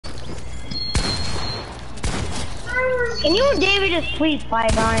Can you and David just please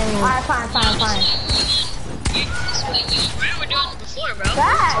fight, Brian? Alright, fine. You were doing it before, bro.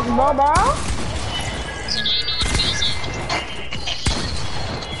 Facts, bro. So now you know what it feels like.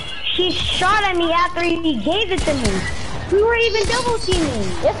 She shot at me after he gave it to me. We were even double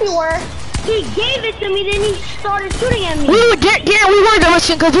teaming. Yes, we were. He gave it to me, then he started shooting at me. We weren't double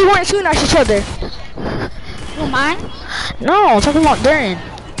teaming because we weren't shooting at each other. Who, mine? No, I'm talking about Darren.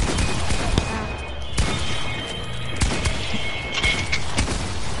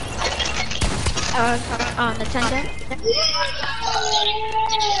 The 10. Did you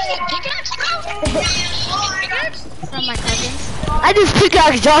just get pickaxe, bro? Pickaxe? From my cousin. I just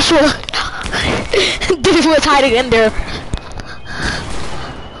pickaxed Joshua. This was hiding in there.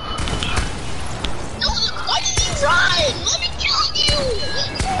 No, why did you run? Let me kill you!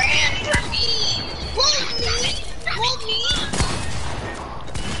 You ran from me! Hold me!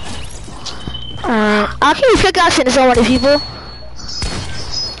 I'll keep pickaxing to so many people.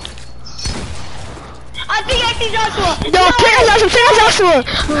 I pickaxed Joshua. Yo, pickaxe Joshua.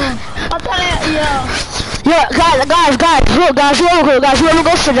 I'll tell you, yo. Yo, guys, whoever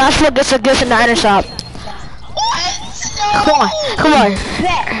goes for Joshua gets a gift in the item shop. What? Come on.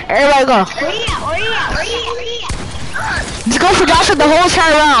 Everybody go. Where you at? Just go for Joshua the whole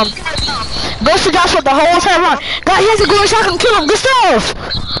entire round. Go for Joshua the whole entire round. God, he has to go and shotgun kill him. Good stuff.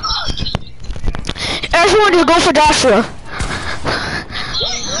 Everyone just go for Joshua.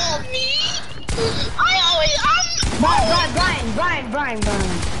 Brian.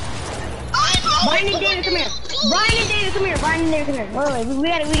 Brian and David, come here. Wait, we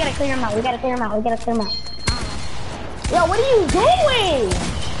gotta clear him out. Yo, what are you doing?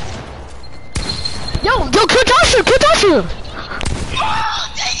 Yo, kill Joshua. Oh,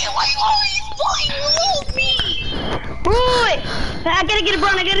 dang it, why you always fucking remove me? Boy! I gotta get it,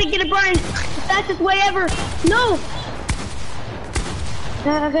 Brian. The fastest way ever. No! I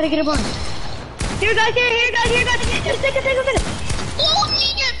gotta get it, Brian. Here, guys. Take it. Oh, me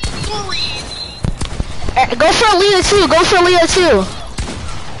get bullied. Go for Leah too.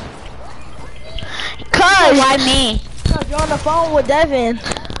 Cause Why me? you're on the phone with Devin.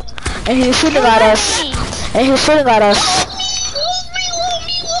 And he's shooting at us. Hold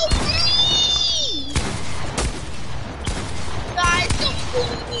me. Guys, don't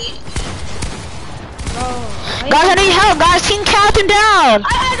bully me. Guys, I need help, guys. Team captain down. I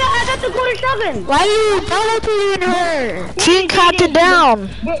got the quarter shotgun. Why you double teaming her? Team captain down.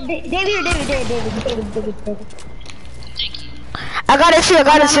 David. I got it too.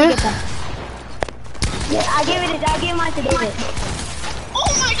 Yeah, I gave mine to David.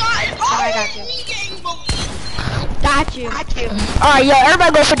 Oh my god, I got you. me getting bullied. Got you. Alright, yo,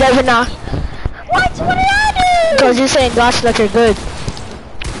 everybody go for Devin now. What? What did I do? Cause you're saying gosh like you're good. No,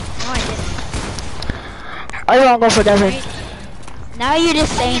 I didn't. Everyone go for Devin. Now you're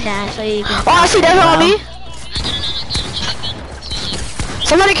just saying that so you can. Oh, I see Devin on me.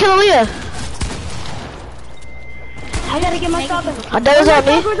 Somebody kill Aaliyah. I gotta get my shotgun. Devin's on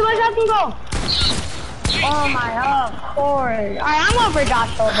me. Where's my shotgun go? Oh my god, of course. Alright, I'm going for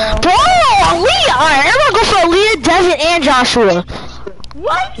Joshua, bro. Bro, Aaliyah. Alright, everyone go for Aaliyah, Devin, and Joshua.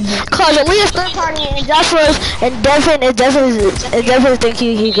 What? Cause Aaliyah's third party and Joshua's and Devin think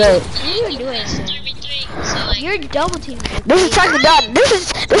he good. What are you doing, son? You're double teaming. This is technically this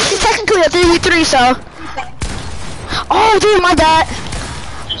is technically a 3v3, so. Oh, dude, my bad.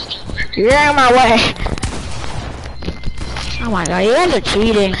 You're in my way. Oh my god, you guys are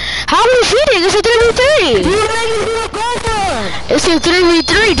cheating. How are you cheating? It's a 3v3. It's a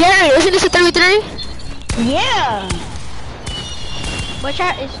 3v3, Darren. Isn't this a 3v3? Yeah. But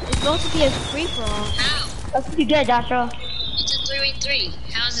it's supposed to be a free for all. How? That's what you get, Joshua. It's a 3v3.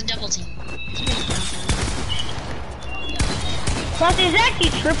 How is it double team? Plus, it's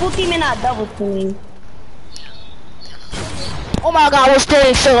actually triple teaming, not double teaming. Oh my god, we're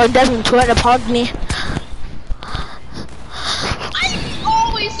staying so like Desmond trying to punk me. I'm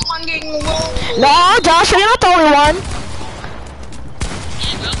always one getting rolled. No, Joshua, you're not the only one.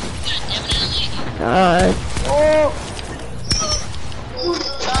 Yeah, bro. Definitely. Oh.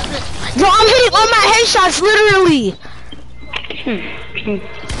 Yo, I'm hitting all my headshots, literally.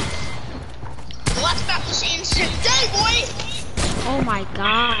 Well, that's about the same shit today, boys. Oh my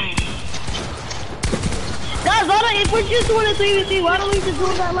god. Guys, if we're just doing a 3v3, why don't we just do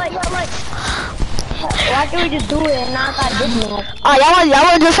that like, why can't we just do it and not that this map? Oh, y'all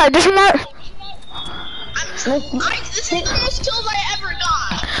wanna just like this map? This is the most kills I ever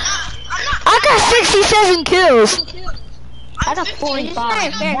got. I got 67 kills. I got It's 45.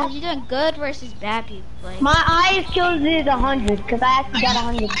 not fair because you're doing good versus bad people. Like, My highest kills is 100, because I actually got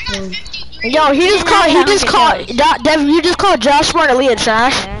 100 I got kills. 50, you Yo, he just called, Devin, you just called Josh Smart elite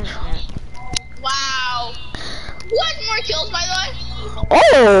trash. Wow. Who has more kills, by the way?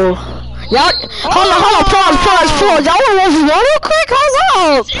 Oh. Y'all, hold on, pause. Y'all want to move real quick? Hold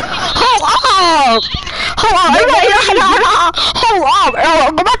up. Everybody, hold up.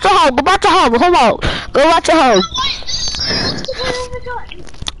 Go back to home. Hold on. Go back to home.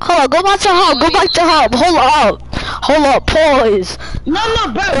 Hold on, go back to home. Hold up, pause. No,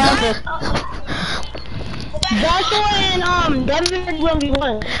 bro. Joshua and Devin will be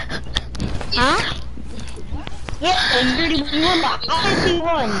one. Huh? Yeah, you won by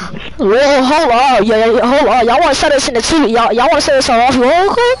RC1. Well, hold on. Hold on. Y'all want to set us in the two? Y'all want to set us off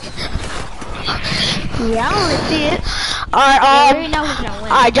real quick? Yeah, I want to see it. Alright, We already know who's gonna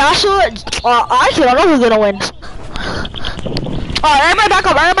win. alright, Joshua. I actually don't know who's gonna win. Alright, everybody back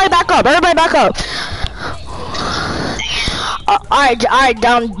up. Alright,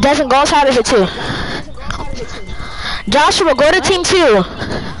 Devin, go outside of it too. Joshua, go to team 2.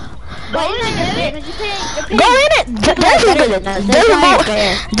 Go in it. Go in it!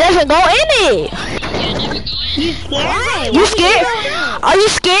 Devin, go in it! You scared? Are you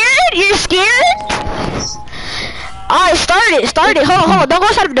scared? You're scared? Alright, start it. Hold on. Don't go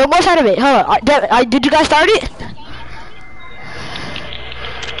outside of it. Hold on. Did you guys start it?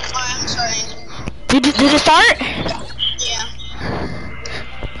 I'm sorry. Did you start? Yeah.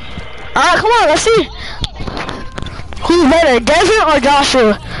 Alright, come on, let's see. Who's better, Devin or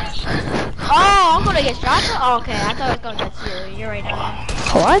Joshua? Oh, I'm gonna get Joshua? Oh, okay, I thought it was gonna get you. You're right now.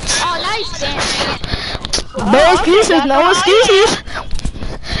 What? Oh, nice spam. No excuses.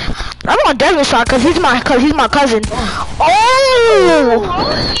 I'm on Devin's side cause he's my cousin. Oh!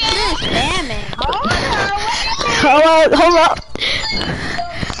 Spamming. Hold up.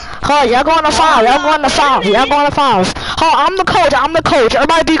 Hold on, y'all going to five. Hold on, I'm the coach.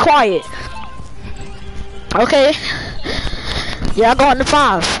 Everybody be quiet. Okay? Y'all going to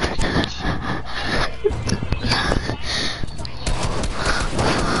 5.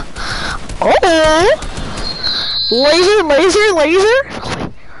 Oh! Laser.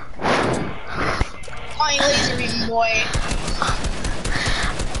 Calling laser beam, boy.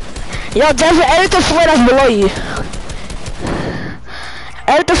 Yo, Devin, edit the floor that's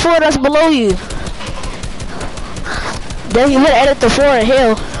below you. Devin, you better edit the floor in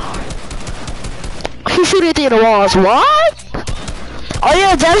hell. He's shooting through the walls. What? Oh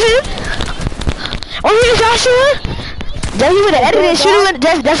yeah, Devin? Oh yeah, Joshua? Devin, you better edit it,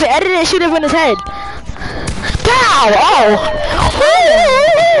 shoot him in his head. Pow! Oh!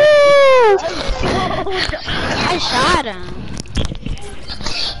 I shot him.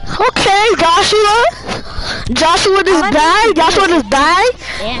 Okay, Joshua this bag.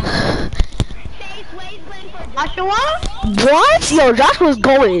 Damn. Joshua? What? Yo, Joshua's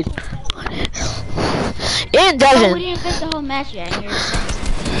going. And Oh, Devin. we didn't finish the whole match yet.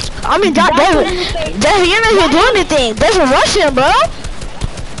 I mean, Devin, you're not even doing anything. Devin, rush him, bro.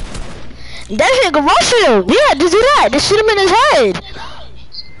 Devin, go rush him. Yeah, just do that. Just shoot him in his head.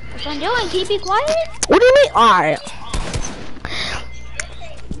 What's I'm doing? Keep it quiet? What do you mean? Alright.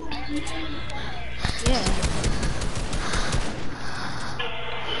 Yeah.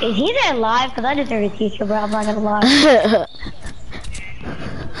 Is he there live? Because I just heard a teacher, bro. I'm not gonna lie.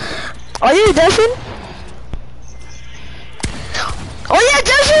 Are you Devin? Oh yeah,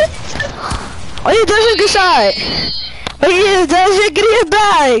 Devin! Good shot! Oh yeah, Devin, get in your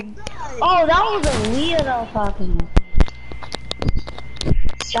bag! Oh, that was a Leah that was talking.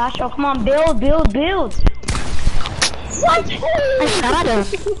 Joshua, come on, build. What? I shot him.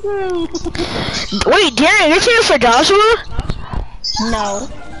 Wait, Darren, you're cheering for Joshua? No.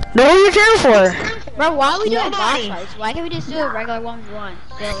 No, who you cheering for? Bro, why are we doing boss Nobody. fights? Why can't we just do a regular 1v1?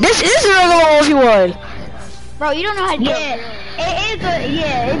 This is a regular 1v1. Bro, you don't know how to do Yeah,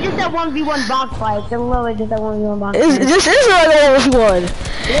 it's just that 1v1 box fight. It's literally just that 1v1 box fight. This is a regular 1v1.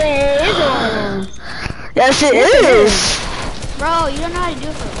 Yeah, it is one. Yes, it is. Bro, you don't know how to do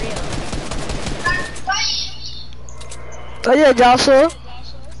it for real. Oh yeah, Joshua.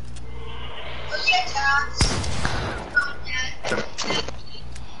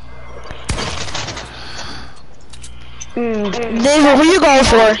 David, who you going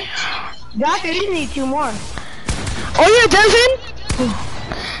for? Joshua, you just need 2 more. Oh yeah, Devin.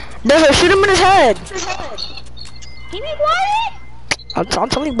 Devin, shoot him in his head. Keep me quiet? I'm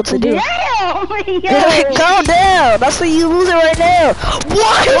telling you what to do. Damn! Calm down. That's why you losing right now.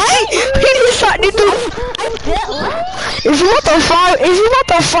 What? He just shot me through. If you want the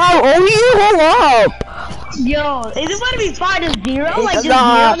 5 over you, hold up. Yo, is it about to be 5-0? Like just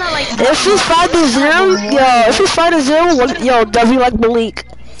Nah, 0, not like if it's 5-0, yo, if it's 5-0, yo, Devin like Malik.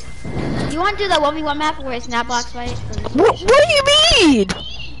 You want to do the 1v1 map where it's snap box fight? What do you mean?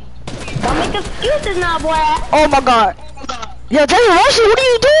 Don't make excuses now, boy. Oh my god. Yo, Devin Russian, what are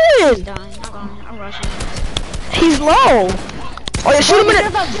you doing? I'm rushing. He's low. Oh yeah, shoot him in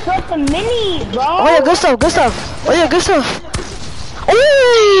it. Just a mini, bro. Oh yeah, good stuff, good stuff. Oh yeah, good stuff.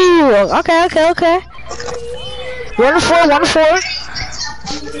 Ooh, okay.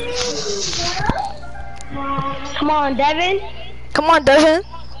 1-4. Come on, Devin. Come on, Devin.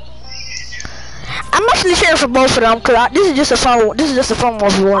 I'm actually cheering for both of them because this is just a fun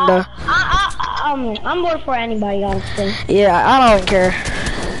 1v1 though. I'm bored for anybody, honestly. Yeah, I don't care.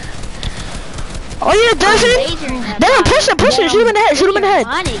 Oh yeah, Devin. Devin, push him. Shoot him in the head. Shoot him in the head.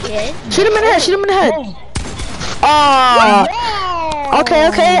 Shoot him in the head. Oh. Okay.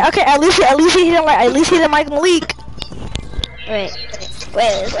 At least he hit him like Malik. Wait,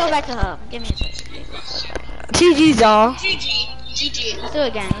 let's go back to hub. Give me a second. GG's, y'all. GG. Let's do it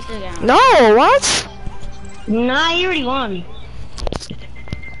again. No, what? Nah, you already won.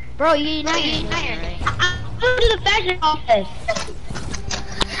 Bro, you're not right? I'm going to the fashion office.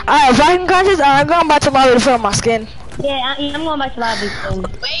 Alright, fashion contest. I'm going back to lobby to film my skin. Yeah, I'm going back to lobby soon.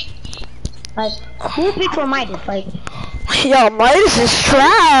 Wait. Like, who's big for Midas? Like, Yo, Midas is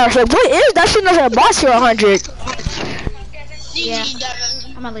trash. Like, what is that? Shit doesn't boss here 100. Yeah. GG,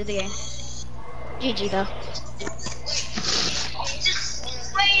 Devin. I'm gonna leave the game. GG though.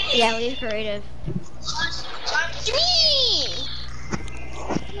 Yeah, leave creative.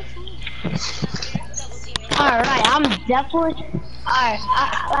 alright, I'm definitely. Alright,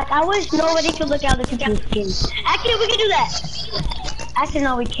 I wish nobody could look at the computer skins. Actually, we can do that. Actually,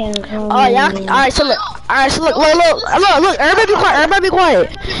 no, we can't. Oh yeah. Alright, so look. Look. Everybody be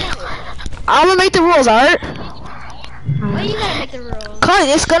quiet. I'm gonna make the rules, alright? Why you gotta make the rules? Cause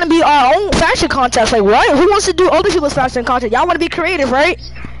it's gonna be our own fashion contest. Like what? Who wants to do other people's fashion contest? Y'all wanna be creative, right?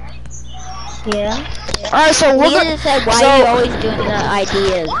 Yeah. Alright, so we're Leah just said, why are you always doing the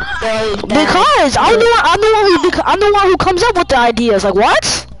ideas? because I'm the one who comes up with the ideas. Like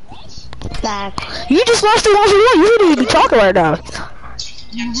what? Back. You just lost the 1v1. You shouldn't even be talking right now.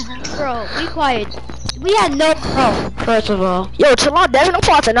 Bro, be quiet. We had no pro, first of all. Yo, chill out, Devin. I'm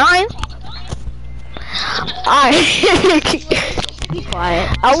playing to 9. Alright. Be quiet.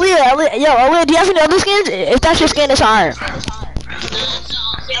 Aaliyah, do you have any other skins? If that's your skin, it's alright.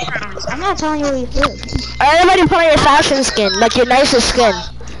 I'm not telling you what you do. Everybody put on your fashion skin, like your nicest skin.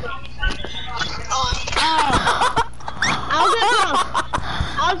 I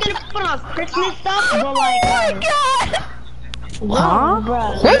was gonna put on Christmas stuff, but like. Oh my god! Huh? Bro.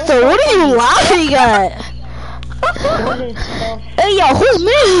 What are you laughing at? Hey yo, whose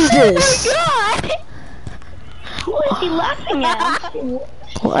man is this? Oh my god! Who is he laughing at?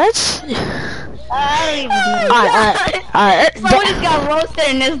 What? I don't even know. Alright. Someone just got roasted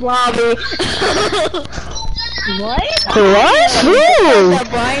in this lobby. What? What? Who? That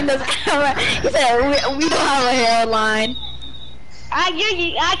Brian doesn't have a, he said, we don't have a hairline. I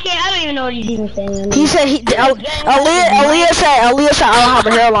don't even know what he's even saying. He said Aaliyah said I don't have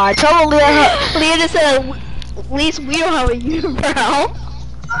a hairline. Tell Aaliyah. Leah just said, at least we don't have a unibrow.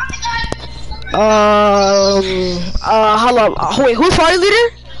 Hello. Wait, who's party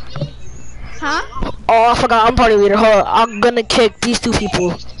leader? Huh? Oh, I forgot. I'm party leader. Hold on. I'm gonna kick these 2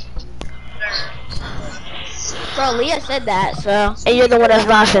 people. Bro, Leah said that, so. And you're the one that's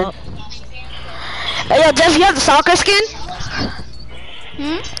laughing. Hey, yo, Jeff, you have the soccer skin?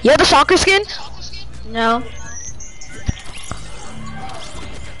 You have the soccer skin? No.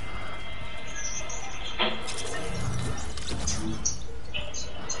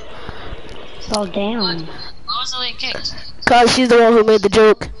 Oh damn. Why was Aaliyah kicked? Cause she's the one who made the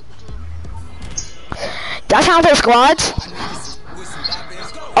joke. That's how they're squads.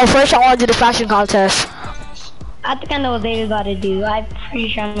 Oh, first I want to do the fashion contest. I think I know what David's about to do. I'm pretty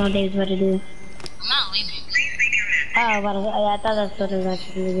sure I know what David's about to do. I'm not leaving. Oh, I thought that's what it was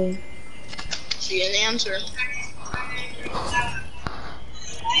actually going to do. She didn't answer.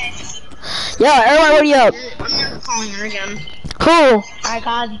 Yo, everyone, ready up. I'm never calling her again. Cool. Alright,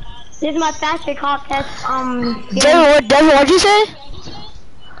 guys. This is my fashion contest. Devin, what'd you say?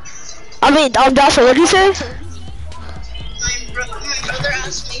 I mean, Joshua, what'd you say? My brother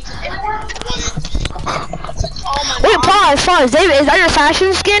asked me to Wait, pause. David, is that your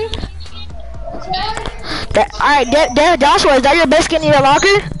fashion skin? Alright, Joshua, is that your best skin in your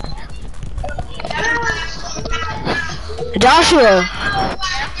locker? Joshua,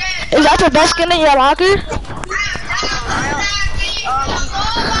 is that the best skin in your locker?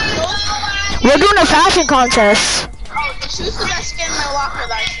 We're doing a fashion contest. Choose the best skin in my locker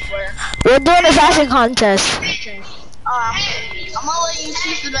that I should wear. We're doing a fashion contest. I'll I'm gonna let you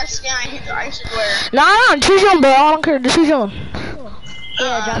choose the best skin I should wear. Nah, choose him, bro. I don't care. Just choose him.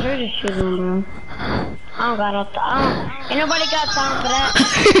 Yeah, Josh, we're just choosing, bro. I don't got up. Ain't nobody got time for that.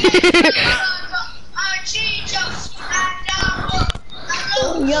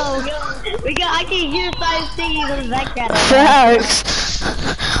 Yo, I can use size thingies on the back cat. Facts.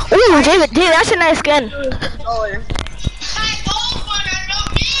 Ooh, David, that's a nice skin.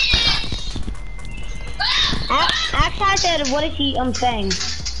 Actually, I said, what is he saying?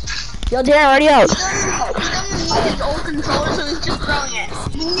 Yo, Darren, already out. He doesn't need his old controller, so he's just throwing it.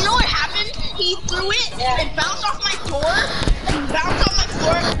 You know what happened? He threw it, it bounced off my door, and bounced off my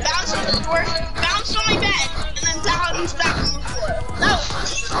floor, bounced off the door, bounced on my bed, and then bounced back on the floor.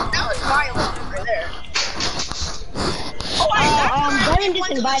 That was violent right there. Darren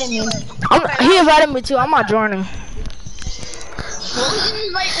just invited me. He invited me too. I'm not joining. Well, he didn't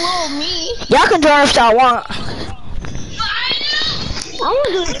invite little me. Y'all can join if y'all want. I want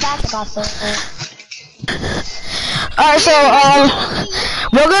to do this basketball stuff. Alright, so,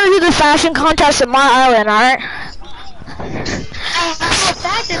 we're gonna do the fashion contest at my island, alright?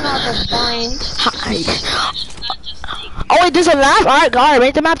 Fashion contest, fine. Oh, wait, there's a map? Alright, got it.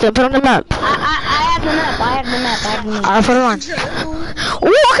 Make the map then. Put on the map. I have the map. Alright, put it on.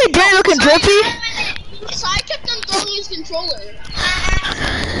 Ooh, okay, Darren looking drippy. So I kept on throwing his controller.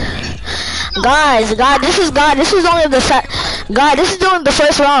 Guys, this is only the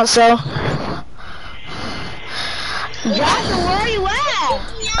first round, so. Joshua, where are you at?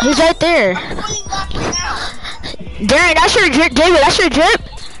 He's right there. I'm going back right now. Darren, that's your drip, David, that's your drip?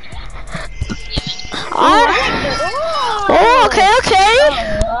 Oh, okay.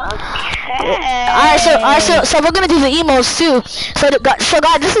 Alright, so we're gonna do the emos too. So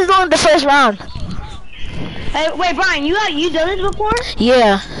guys, this is only the first round. Hey, wait, Brian, you done this before?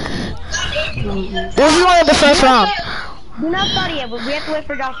 Yeah. This is only the first round. We're not started yet, but we have to wait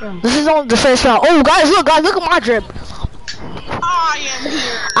for Joshua. This is only the first round. Oh, guys, look at my drip. I am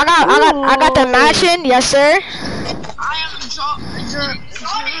here. I got the matching, yes sir. I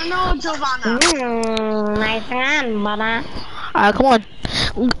am Giovanna. Nice hand, brother. Alright, come on.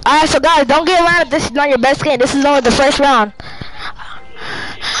 Alright, so guys, don't get around if this is not your best game. This is only the first round.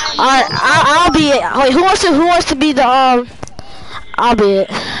 Alright, I'll be it. Wait, who wants to be the I'll be it.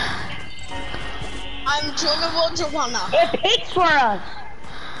 I'm Giovanna. It picks for us.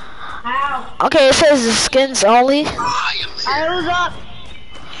 Okay, it says the skins only. Who's up?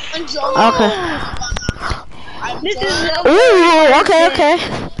 I'm Giovanna. Okay. This is Ooh, okay.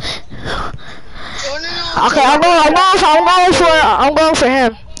 Okay, I'm going for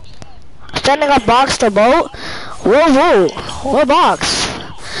him. Standing up box to boat. Whoa. What box?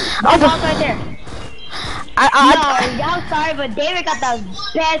 box right there. I'm sorry, but David got the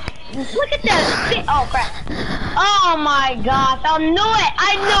best. Look at that. Oh crap. Oh my gosh. I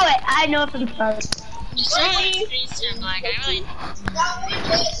knew it from the first.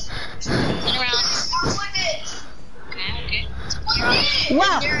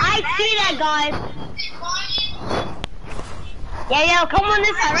 Wow, I see that, guys. Yeah, come on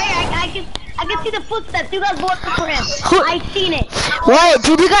this side, right? I can see the footsteps. You guys voted for him. I seen it. Wait,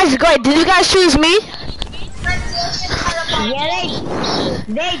 did you guys choose me? Yeah,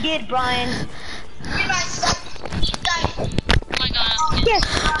 they did, Brian. Yes,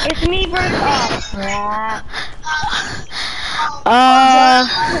 it's me versus crap.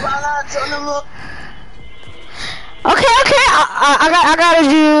 Okay. I gotta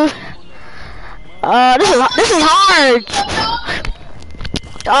do. This is hard.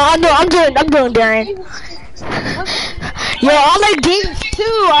 I'm doing Darren. Yo, I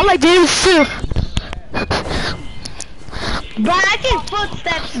like Davis too. But I see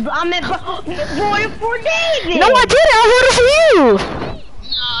footsteps. I'm at voted for David. No, I didn't. I voted for you.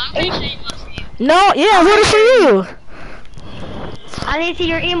 No, yeah, I voted for you. I need to see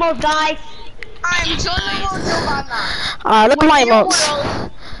your emotes, guys. I'm Giovanna. Look at my emotes.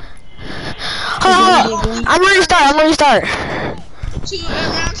 Hold on. I'm ready to start.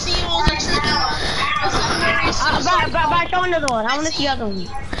 Show another one. I want to see the other one.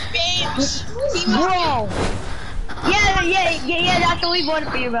 Bro. Yeah, that's what we voted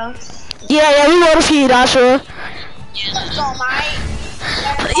for you, bro. Yeah, we voted for you, Joshua. Yeah.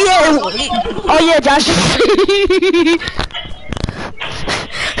 Oh yeah, Joshua.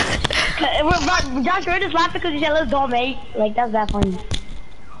 Joshua just laughed because you said let's go, mate. Like that's that funny.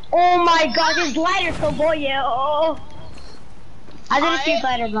 Oh my god, his glider's so boy, yeah. Oh. I didn't see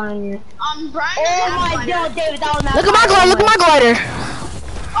glider behind you. Brian. Oh my god, David, that was not. Look at my glider.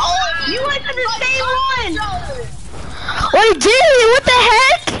 Oh, you went to the same one. Wait, dude, what the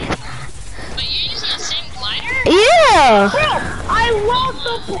heck? But you're using the same glider? Yeah. Bro, I lost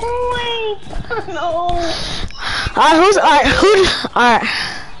the point. No. Alright, alright.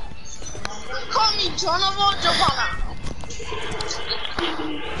 Call me Jonavo Giovanna.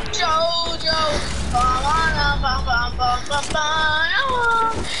 Jojo.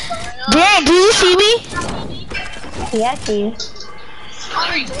 Dan, do you see me? Yeah, I see you.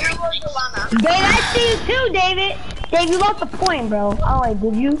 Dave, I see you too, David. Dave, you lost the point, bro. Oh, wait,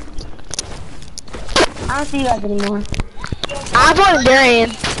 did you? I don't see you guys anymore. I voted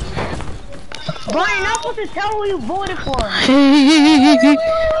Darian. Bro, you're not supposed to tell who you voted for.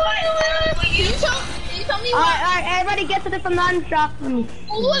 You tell me what? Alright, everybody get to the from non-shop. Ooh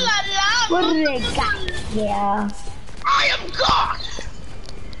la la. What do they got? Yeah. I am God.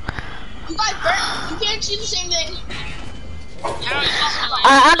 You guys, Bert, you can't see the same thing.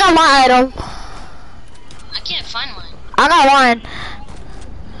 I got my item. I can't find mine. I got one.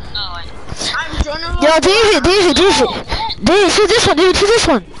 Oh, I'm Jonavo. Yo, David, see this one, David, see this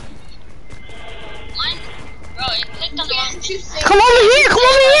one. mine? Bro, it clicked on the wrong thing. Come over here, come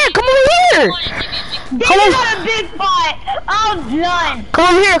over here, come over here. David got a big pot. I'm done. Come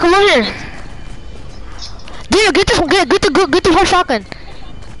over here, come over here. David, get this one, get the whole shotgun.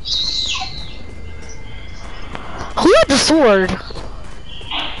 Who had the sword?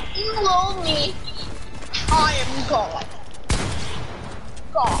 You roll me. I am God.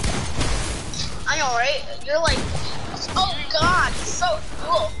 God. I know, right? You're like, oh God, so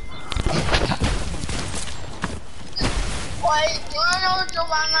cool. Wait, do you know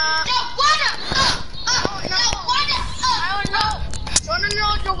Giovanna? Giovanna! Oh no! I don't know. Do you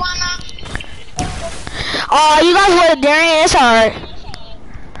know Giovanna? Oh, you guys voted Darian, it's alright.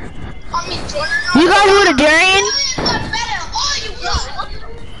 I mean, do You guys voted Darian?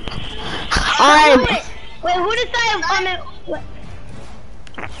 Alright. Wait, who decided on it? What?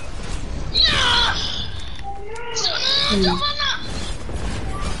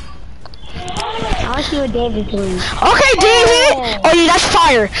 I want to see what David's doing. Okay, David! Oh, yeah, that's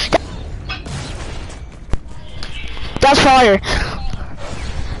fire. That's fire.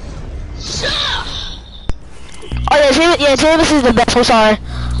 Oh, yeah, Davis is the best, I'm sorry.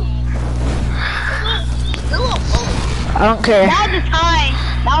 I don't care. That was a tie.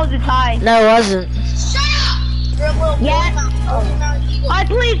 That was a tie. No, it wasn't. Yeah. Alright,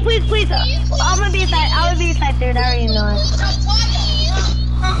 please. I'm gonna be a side third. I already know it.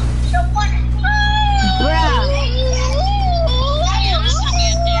 Bruh.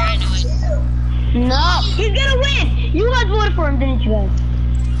 No, he's gonna win. You guys voted for him, didn't you guys?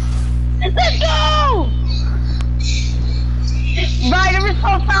 Let's go! Right, I'm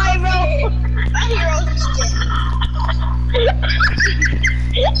so sorry, bro.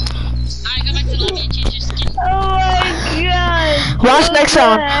 Alright, go back to the lobby and change your skin. Oh my god. Watch next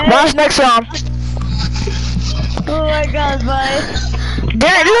round. Watch next round. Oh my god, bye.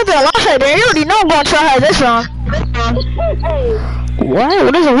 Darren, you look at the last side, Darren. You already know I'm gonna try hard this round. What?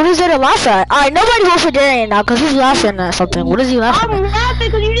 What is it a last side? Alright, nobody vote for Darren now, cause he's laughing at something. What is he laughing I'm at?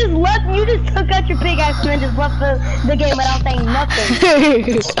 laughing because you just took out your big ass and just left the game without saying nothing.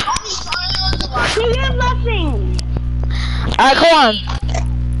 You have nothing. Alright, come on.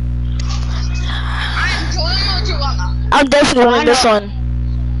 I'm definitely winning this one.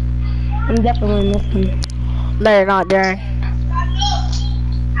 I'm definitely winning this one. No, you're not, Darren.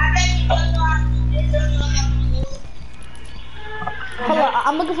 Hold on,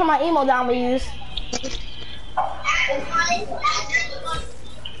 I'm looking for my emo that I'm gonna use.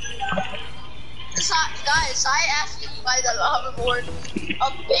 Guys, I asked you to buy the hoverboard.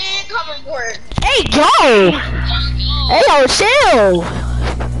 A big hoverboard. Hey, go! Hey, yo, chill!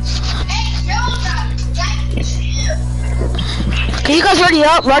 Can you guys ready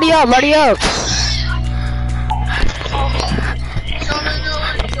up? Ready up.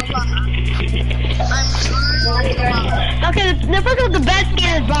 Okay, the person with the best skin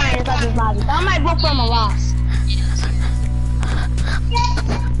is Brian inside this lobby, so I might vote for him a lot.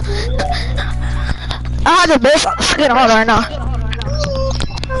 I have the best skin on right now.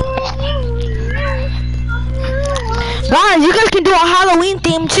 Brian, you guys can do a Halloween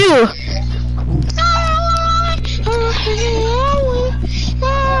theme too.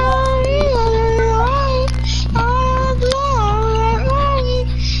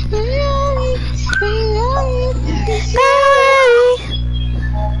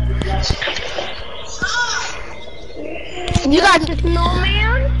 You got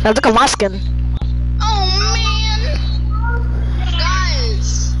snowman? Now look at my skin. Oh man,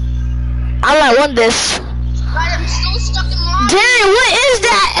 guys! I won this. Guys, I'm still stuck in lobby. Darren, what is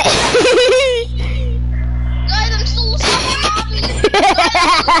that? Guys, I'm still stuck in lobby.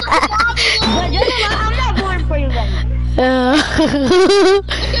 But I'm not voting for you then.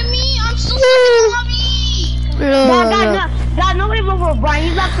 Look at me, I'm still stuck in the lobby. God, nobody vote for Brian.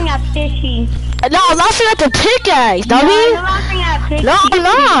 He's laughing at Fishy. No, I'm laughing at the pickaxe, dummy. No, you're laughing at Fishy. No, I'm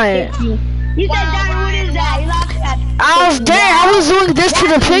not. You said, Daddy, what is that? You're laughing at Fishy. I was there. I was doing this to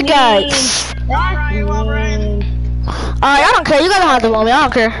the pickaxe. Alright, Alright, I don't care. You gotta have to roll me. I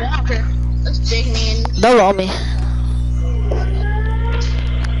don't care. that's big man. Don't roll me.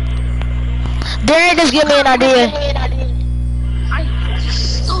 Darren, just give me an idea. I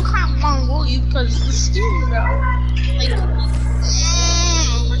still can't want to roll you because the skin, bro. Like,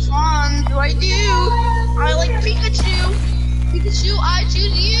 which one do I do? I like Pikachu. Pikachu, I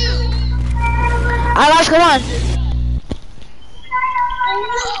choose you. Alright, guys, come on.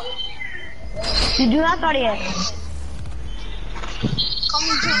 You do not start yet. Come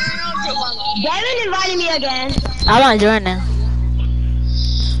join up, Giovanna. Devin invited me again. I want to join now.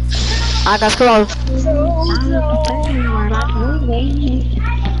 Alright, guys, come on.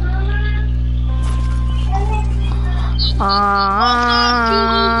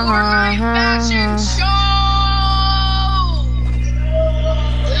 Fashion show.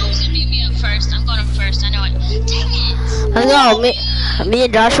 Will's gonna meet me up first. I'm going up first. I know it. Dang it. Let's go. Me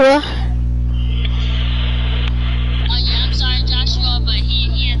and Joshua. Oh yeah, I'm sorry, Joshua, but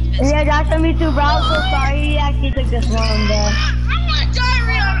he has the best. Yeah, Joshua, me too, bro. I'm so sorry. He actually took this one, bro. I want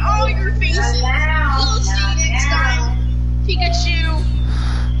diarrhea on all your faces. We'll see you next time, Pikachu.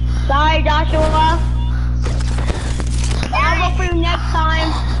 Sorry, Joshua. I'll go for you next time.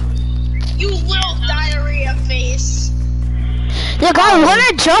 You little diarrhea face. Yeah, guys, when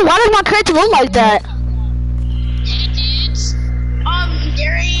I jump, why does my character look like that? Hey, dudes.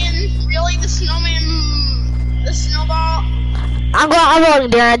 Darian, really, the snowman, the snowball? I'm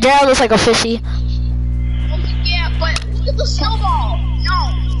going Darren. Darren looks like a fishy. Okay, yeah, but look at the snowball.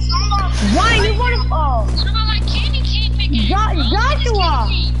 No, snowball. Why you want to? Oh, What about my candy cane picking? Joshua.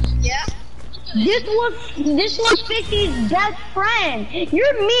 Yeah. This was Fishy's best friend.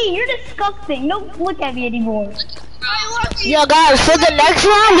 You're mean. You're disgusting. Don't look at me anymore. I love you. Yo, guys, for the next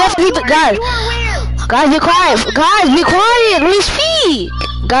round, we have to be the guys. You are weird. Guys, be quiet. Guys, be quiet. Let me speak.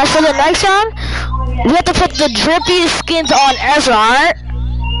 Guys, for the next round, we have to put the drippy skins on Ezra, alright?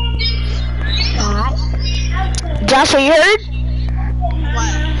 Joshua, you heard?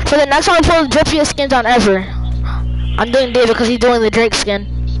 What? For the next round, we put the drippiest skins on Ezra. I'm doing David because he's doing the Drake skin.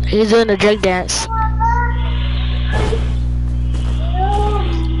 He's doing the Drake dance.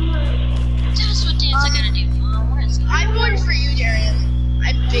 That's what dance I gotta do. What is that? I voted for you, Darian.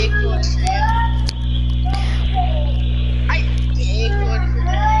 I big voted for you. I big voted for you.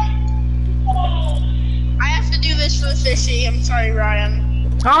 I have to do this for the fishy. I'm sorry,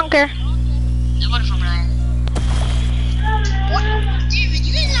 Ryan. I don't care. I voted for Ryan. What? David,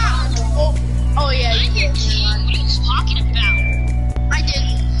 you did not vote. Oh, yeah, you did. What are you talking about? I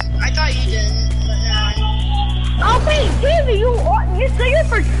didn't. I thought you didn't, but now Oh wait, David, you're a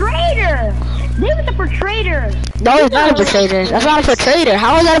portrayer. David's a portrayer. No, he's not a portrayer. That's not a portrayer.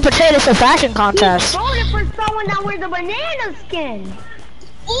 How is that a portrayer? It's a fashion He contest. voted for someone that wears a banana skin.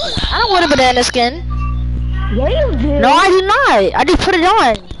 I don't want a banana skin. Yeah, you do. No, I do not. I just put it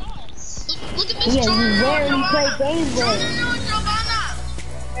on. look at this Yeah, you rarely play games with. Giovanna.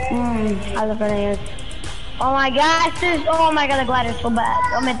 I love bananas. Oh my gosh, oh my god, the glider's so bad.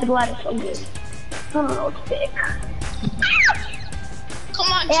 I meant the glider's so good. Oh, it's big.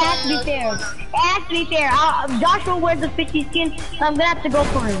 Come on, It has to be fair. It has to be fair. Joshua wears the 50 skin, so I'm gonna have to go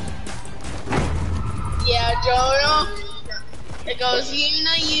for him. Yeah, Jojo. It goes, yo.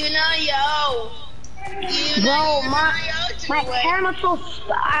 Bro, my camera's so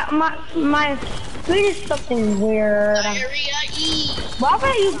my screen is something weird. Diarrhea E. Why would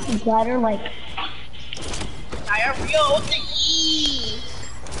I use the glider like? Diarrhea with the E.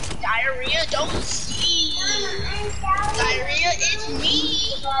 Diarrhea don't see. Diarrhea is me.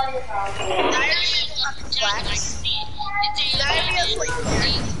 Diarrhea is not flex. Diarrhea is like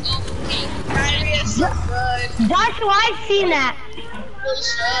diarrhea is so good. Joshua, I've seen that.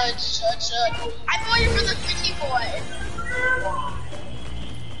 Shut. I'm waiting for the fishy boy.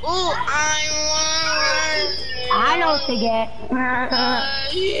 Ooh, I know what to get.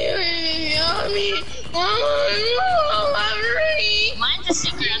 Mine's a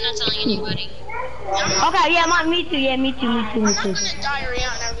secret, I'm not telling anybody. Okay, yeah, me too. Yeah, me too. I'm not gonna diarrhea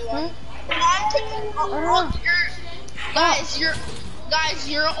on everyone. I'm picking guys,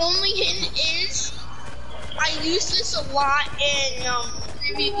 your only hint is I use this a lot in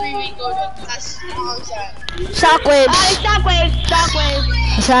 3v3 go to test bombs at. Shockwaves. Shockwaves.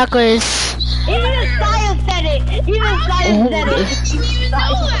 Shockwaves. Even Science said it. You even know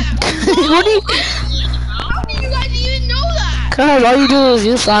that. What do you? How Cause all you do is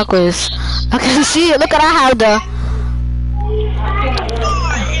use sideways. I can see it. Look at I have the.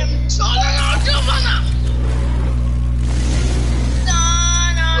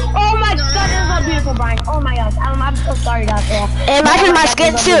 Oh my god, this is so beautiful, Brian. Oh my gosh, I'm so sorry, Doctor. It matches my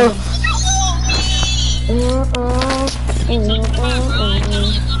skin too.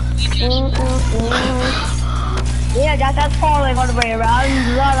 Yeah, that's falling all the way around.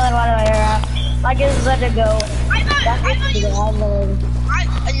 Like it's let it go. You know what,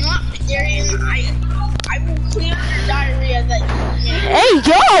 Darian, I will clear your diarrhea that you made. Hey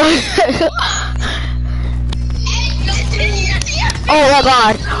yo! Oh my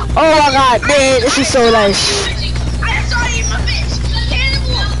god! Oh my god! Man, this is so nice. I'm sorry, my bitch.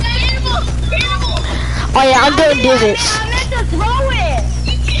 Cannibal. Oh yeah, I'm doing divots. I meant to throw it.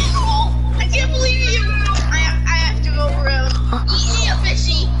 You cannibal. I can't believe you. I have to go, bro. Eat me a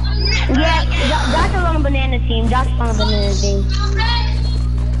fishy. Yeah, Josh is on the banana team. Josh is on the banana team.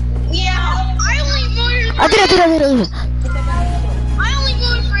 Yeah, I only voted for I did. I only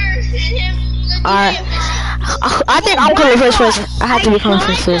voted for him. Alright. I think I'm coming first. I have to be coming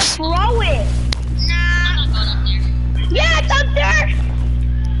first. Throw it. Nah. Yeah, it's up there.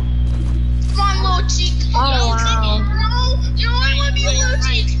 Come on, little cheek. Oh, wow. No, you don't want to be a little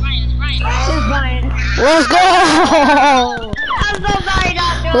cheek. It's Brian. Let's go! I'm so sorry,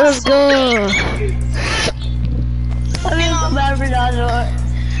 Doctor. Let's go! I feel so bad for Joshua.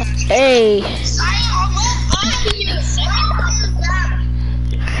 Hey.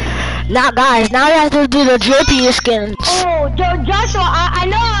 Now guys, now we have to do the drippy skins. Oh, Joshua, I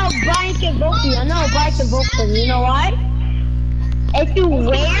know how Brian can vote for you. I know how Brian can vote for you. You know why? If you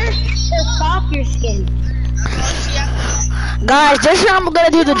wear the softer skin. Guys, this is how I'm gonna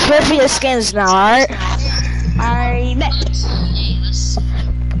do the drippy skins now, alright? I bet.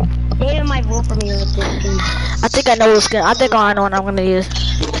 David might vote for me with this skin. I think I know the skin. I think I know what I'm gonna use.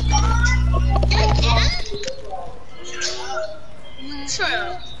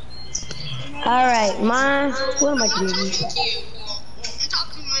 Alright, what am I doing?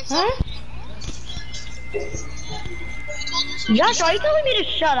 Huh? Joshua, are you telling me to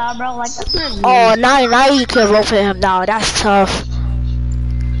shut up, bro? Like, that's not me. Oh, now you can vote for him now. That's tough.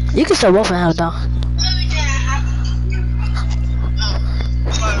 You can still vote for him though.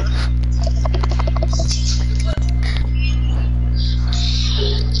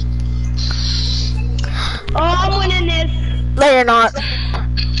 Oh, I'm winning this. No, you're not.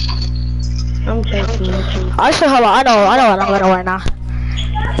 I'm joking. I should hold on. I know what I'm gonna wear now.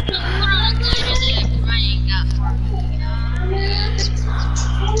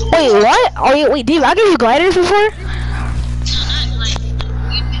 Wait, what? Oh, wait, Dave, I gave you gliders before?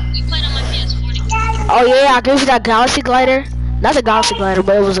 Oh yeah, I gave you that galaxy glider. Not a galaxy glider,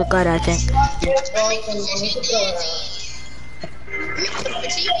 but it was a glider, I think.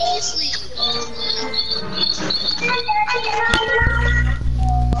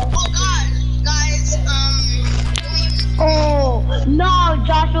 Oh, no,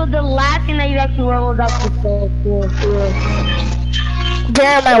 Joshua, the last thing that you actually rolled up was so cool.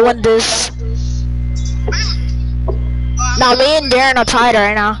 Darren might win this. Now me and Darren are tied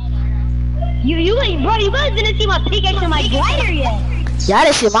right now. Bro, you guys didn't see my pickaxe and my glider yet. Yeah, I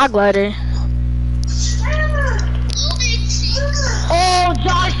didn't see my glider. Oh,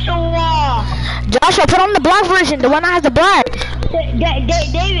 Joshua. Joshua, put on the black version, the one that has the black.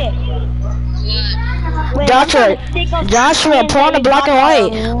 David. Wait, Joshua, put on the black and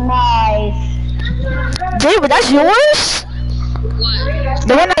white. Nice. David, that's yours?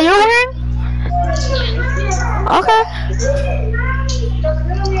 The one that you're wearing? Okay.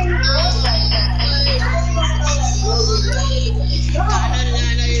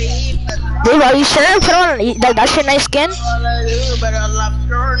 David, are you sure? Put on that's your nice skin?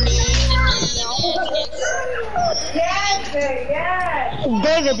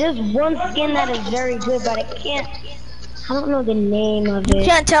 David, there's one skin that is very good, but I don't know the name of it. You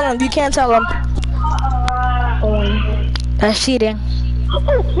can't tell him. That's cheating. Oh,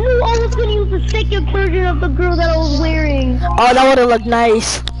 no, I was gonna use the second version of the girl that I was wearing. Oh, that would've looked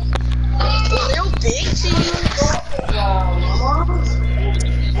nice.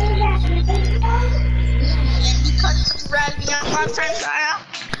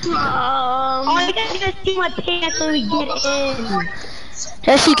 Oh, you guys gotta see my pants when we get in.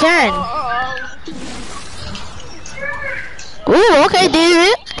 Yes, you can. Ooh, okay,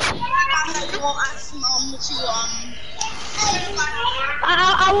 David.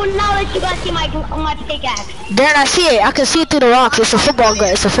 I will not let you guys see my pickaxe. Darren, I see it. I can see it through the rocks. It's a football gun.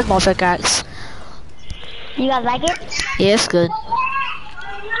 It's a football pickaxe. You guys like it? Yeah, it's good.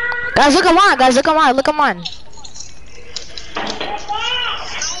 Guys, look at mine. Look at mine.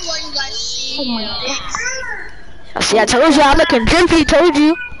 Oh my god. See, I told you I'm looking drippy. Told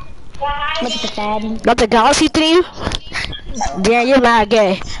you. Look at the fatty. Got the galaxy thing. Damn, you're mad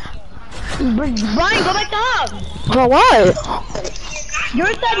gay. Brian, go back to hub. For what?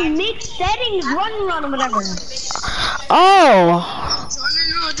 Yours said mixed settings, run, whatever. Oh.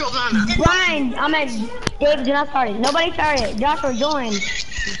 Brian, I'm at Dave, do not start it. Nobody started. Joshua, join.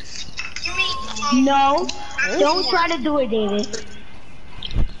 No. Don't try to do it, David.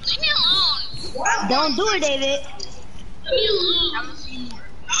 Leave me alone. Don't do it, David. Leave me alone.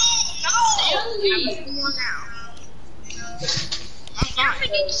 No. I'm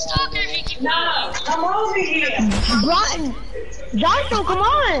freaking stuck if you keep going. Come over here. Brian, Joshua, come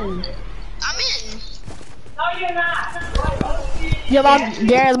on. I'm in. No, you're not. Your mom,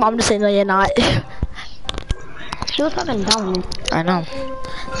 Darren's mom just saying no, you're not. She was fucking dumb. I know.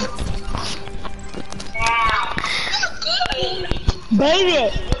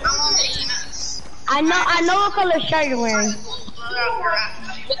 David, I know what color shirt you're wearing.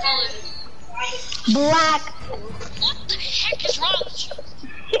 Black. What the heck is wrong with you?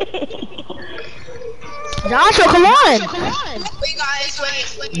 Joshua, come on. Wait guys, wait.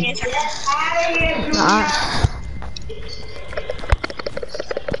 Wait guys,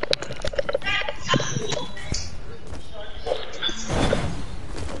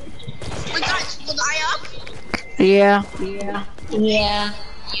 was I up? Yeah. Yeah.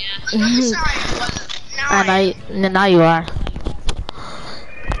 Sorry, Now you are.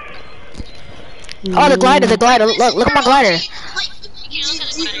 Oh, the glider. Look at my glider.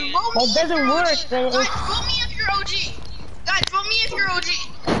 It doesn't work, but Guys, vote me if you're OG. Guys, vote me if you're OG.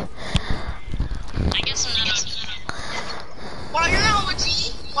 I guess I'm not OG. Wow, you're not OG?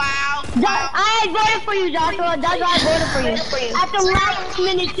 Wow. I voted for you, Joshua. That's why I voted for you. At the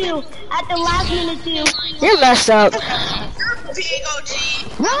last minute too. You're messed up. You're big OG.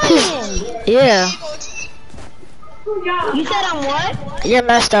 Ryan! Yeah. You said I'm what? You're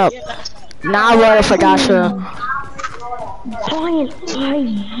messed up. Now I voted for Joshua. Ryan,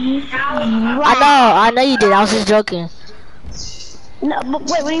 I know you did. I was just joking. No, but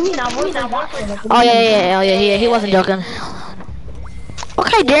wait, what do you mean? I voted for Joshua. Oh yeah. He wasn't joking.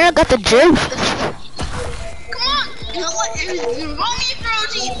 Okay, Darren got the drip. Come on. You know what? Vote me if you're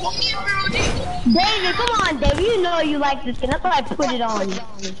OG. Vote me if you're OG. David, come on, David. You know you like this skin. That's why I put it on.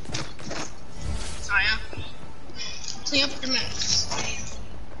 Sorry, clean up your mess.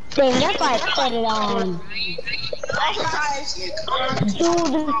 David, that's why I put it on.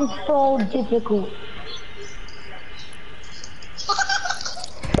 Dude, this is so difficult.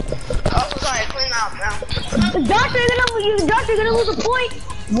 Oh, sorry, clean up now. Joshua, you're gonna lose a point.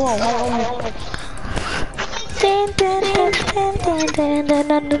 Whoa.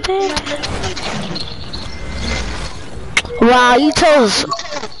 Wow, you chose.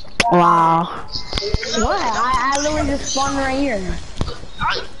 Wow. What? I literally just spawned right here.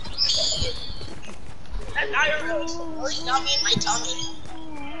 That diarrhea was really got me in my tummy.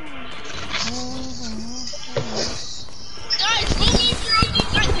 Guys, vote me if you're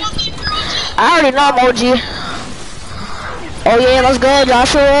OG. I already know I'm OG. Oh yeah, let's go,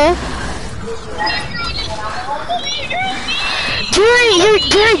 Joshua.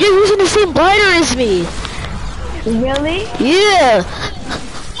 Jerry, you're using the same glider as me. Really? Yeah.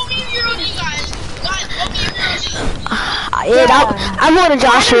 I wanted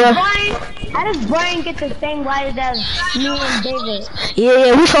Joshua. How does Brian get the same glider as me and David?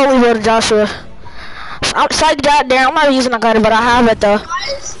 Yeah, we totally voted Joshua. Outside that there, I'm not using a glider, but I have it though.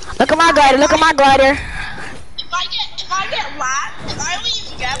 Look at my glider, If I get lapped, if I don't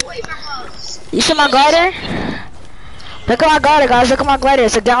even get away from us. You see my glider? Look at my glider, guys. Look at my glider.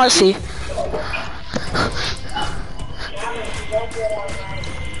 It's a galaxy.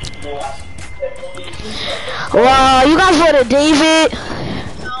 Wow, you guys voted David.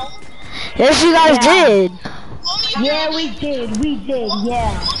 No. Yes, you guys did. Yeah, we did,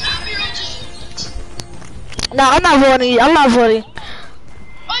 yeah. No, I'm not voting. I'm not voting.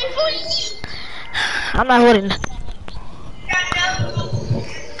 I'm voting you. I'm not voting.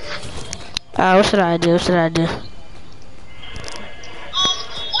 What should I do? What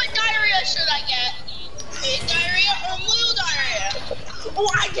diarrhea should I get? Big diarrhea or blue diarrhea? Oh,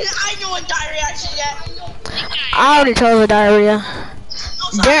 I know what diarrhea I should get. I already chose the diarrhea.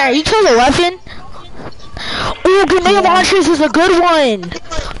 Darren, you chose a weapon? Oh, grenade launchers is a good one.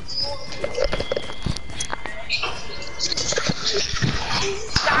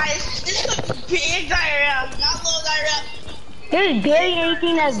 Guys, this is a big diarrhea, not low diarrhea. There's barely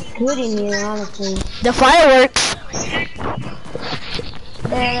anything that's good in here, honestly. The fireworks.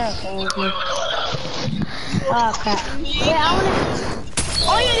 Oh crap. Yeah, I wanna.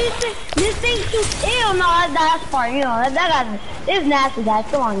 Oh yeah, this thing's too. Ew, no, that's part. You know, that guy is nasty, guys.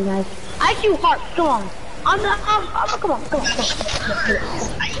 Come on, guys. I shoot hearts. Come on. Come on.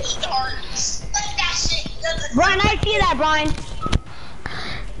 I eat hearts. Like that shit. Brian, I see that, Brian.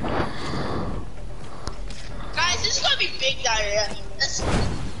 Guys, this is gonna be big diarrhea.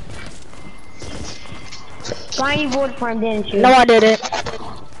 Brian, you voted for him, didn't you? No, I didn't.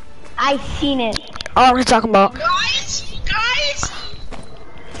 I seen it. Oh, what are you talking about? Guys!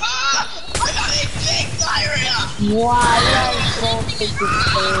 I got a big diarrhea! Wow, that is so stupid.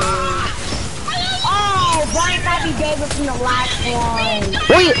 Oh, Brian copied David from the last one.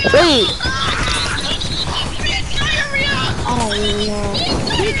 Wait. Big diarrhea! Oh no.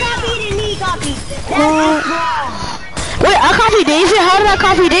 He copied and he copied. That's wrong. Wait, I copied David? How did I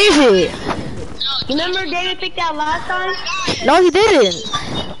copy David? Remember David picked that last time? No, he didn't.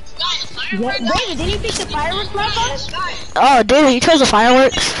 Yeah, David, did he pick the fireworks last time? Oh, David, you chose the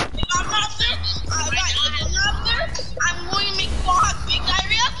fireworks? I'm going to make Paul have big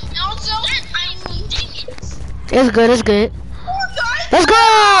diarrhea, and also I'm eating it. It's good. Let's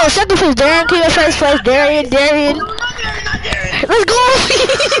go! Second place, Darren came in first place. Darian. Let's go!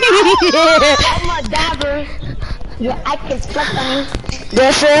 I'm a dabber. Yeah, I can flex on you.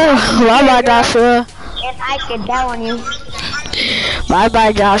 Yes, sir. Bye-bye, Joshua. And I can down on you.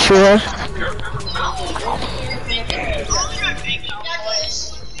 Bye-bye, Joshua.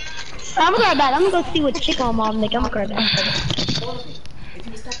 I'm gonna go back. I'm gonna go see what chicken my mom make. I'm gonna go back.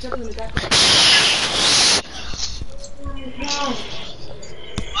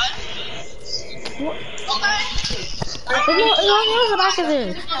 Where's the back of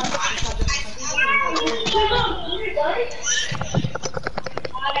it?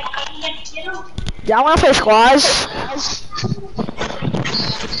 Y'all wanna play squads?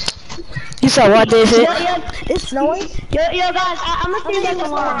 You said what, David? Yo, it's snowing. Yo, guys, I'm gonna see you guys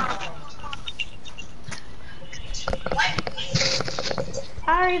tomorrow.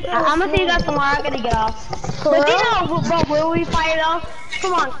 I'm gonna see you guys tomorrow. I gotta get off. But you know, but will we fight off?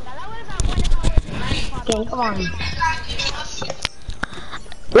 Come on. Okay, come on.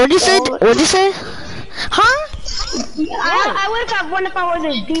 What'd you say? Huh? I would have won if I was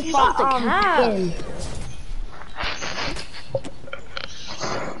a default skin.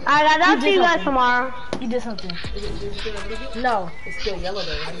 Alright, I'll see you guys tomorrow. You did something. No, it's still yellow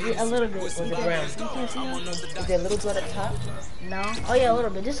though. A little bit. Was it brown? Is there a little bit at the top? No. Oh yeah, a little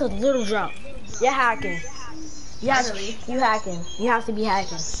bit. Just a little drop. You're hacking. You hacking. You have to be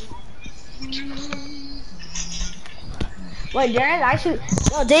hacking. Wait, Darren, actually.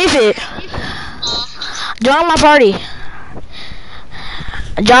 Yo, David. Join my party.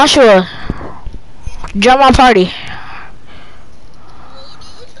 Joshua. Join my party.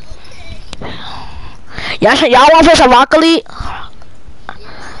 Y'all want to play some Rocket League?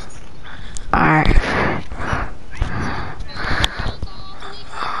 Alright.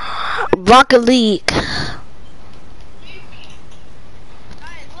 Rocket League.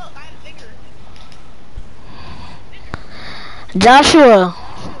 Joshua.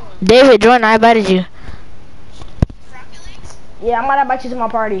 David, join. I invited you. Yeah, I might invite you to my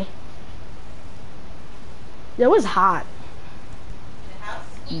party. It was hot.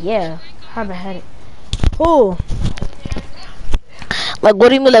 Yeah, have a headache. Ooh. Like, what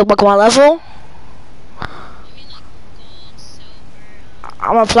do you mean, like my level?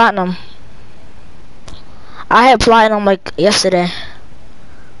 I'm a platinum. I had platinum like yesterday.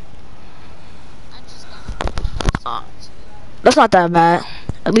 That's not that bad.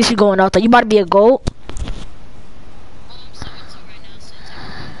 At least you're going out there. You about to be a gold?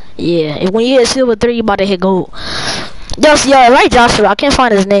 Yeah, and when you hit silver 3, you about to hit gold. Yo, right, Joshua? I can't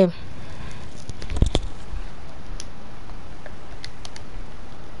find his name.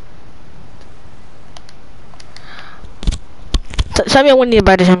 Tell me when you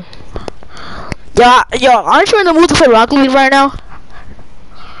invited him. Yo, aren't you in the mood to play Rocket League right now?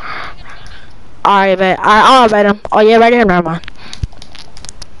 Alright, man. I'll invite him. Oh, yeah, right here. Never mind.